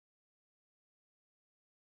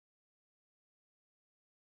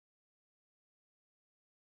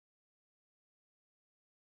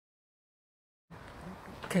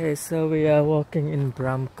Okay, so we are walking in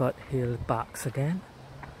Bramcote Hill Parks again.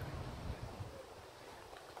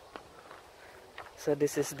 So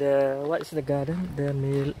this is the, what is the garden? The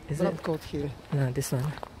mill, is it? Bramcote Hill. No, this one.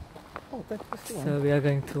 Oh, that's the one. So we are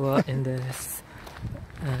going to walk in this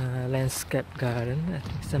landscape garden. I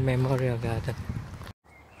think it's a memorial garden.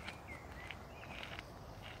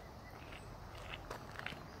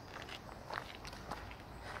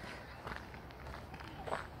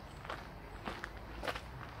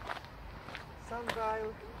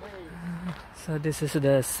 So this is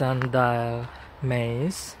the sundial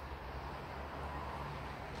maze.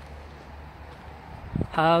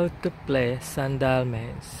 How to play sundial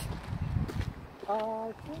maze?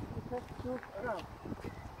 I think we have to around.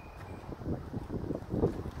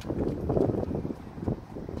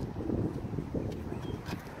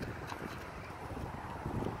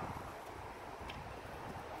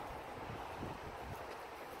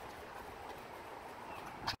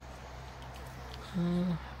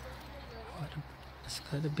 It's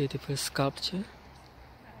quite a beautiful sculpture.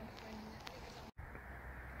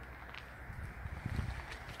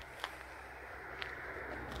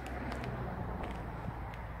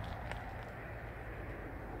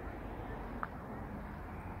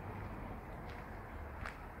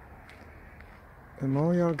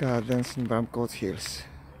 Memorial Gardens in Bramcote Hills.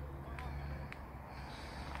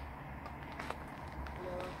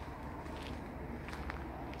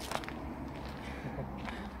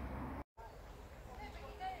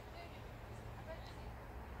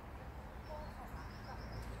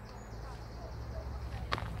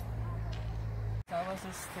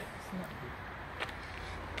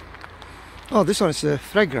 Oh, this one is a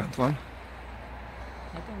fragrant one.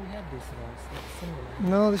 I think we have this rose, it's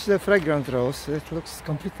similar. No, this is a fragrant rose. It looks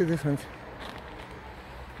completely different.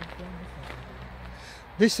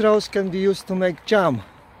 This rose can be used to make jam.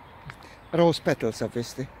 Rose petals,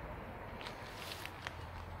 obviously.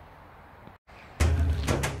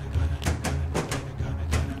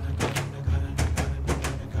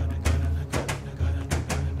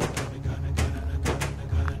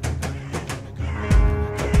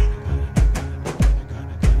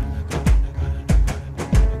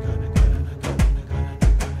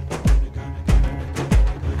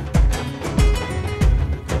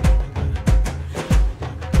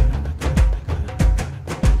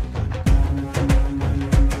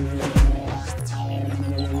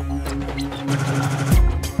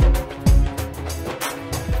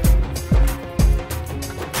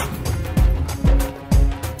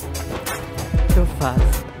 Too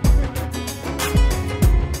fast.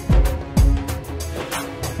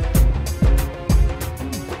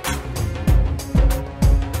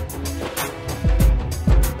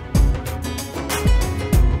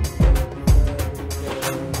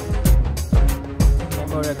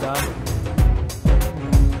 Memorial Garden.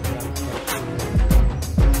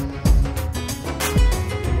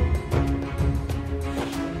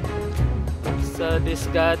 So this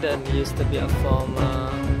garden used to be a former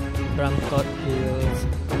Bramcote Hills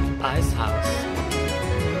ice house.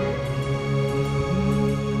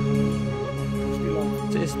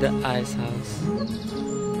 This is the ice house,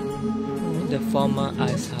 the former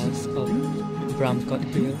ice house of Bramcote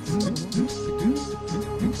Hills.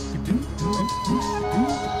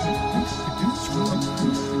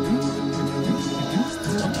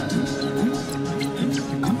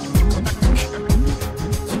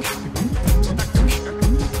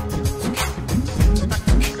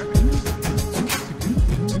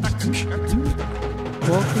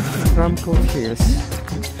 Walking to Bramcote Hills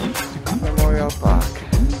Memorial Park.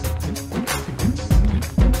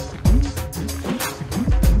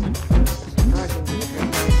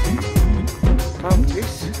 Palm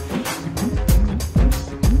trees.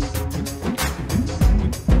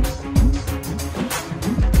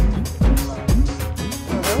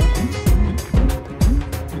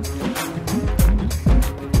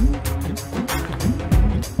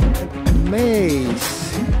 Maze.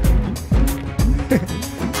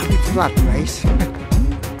 Flat maze.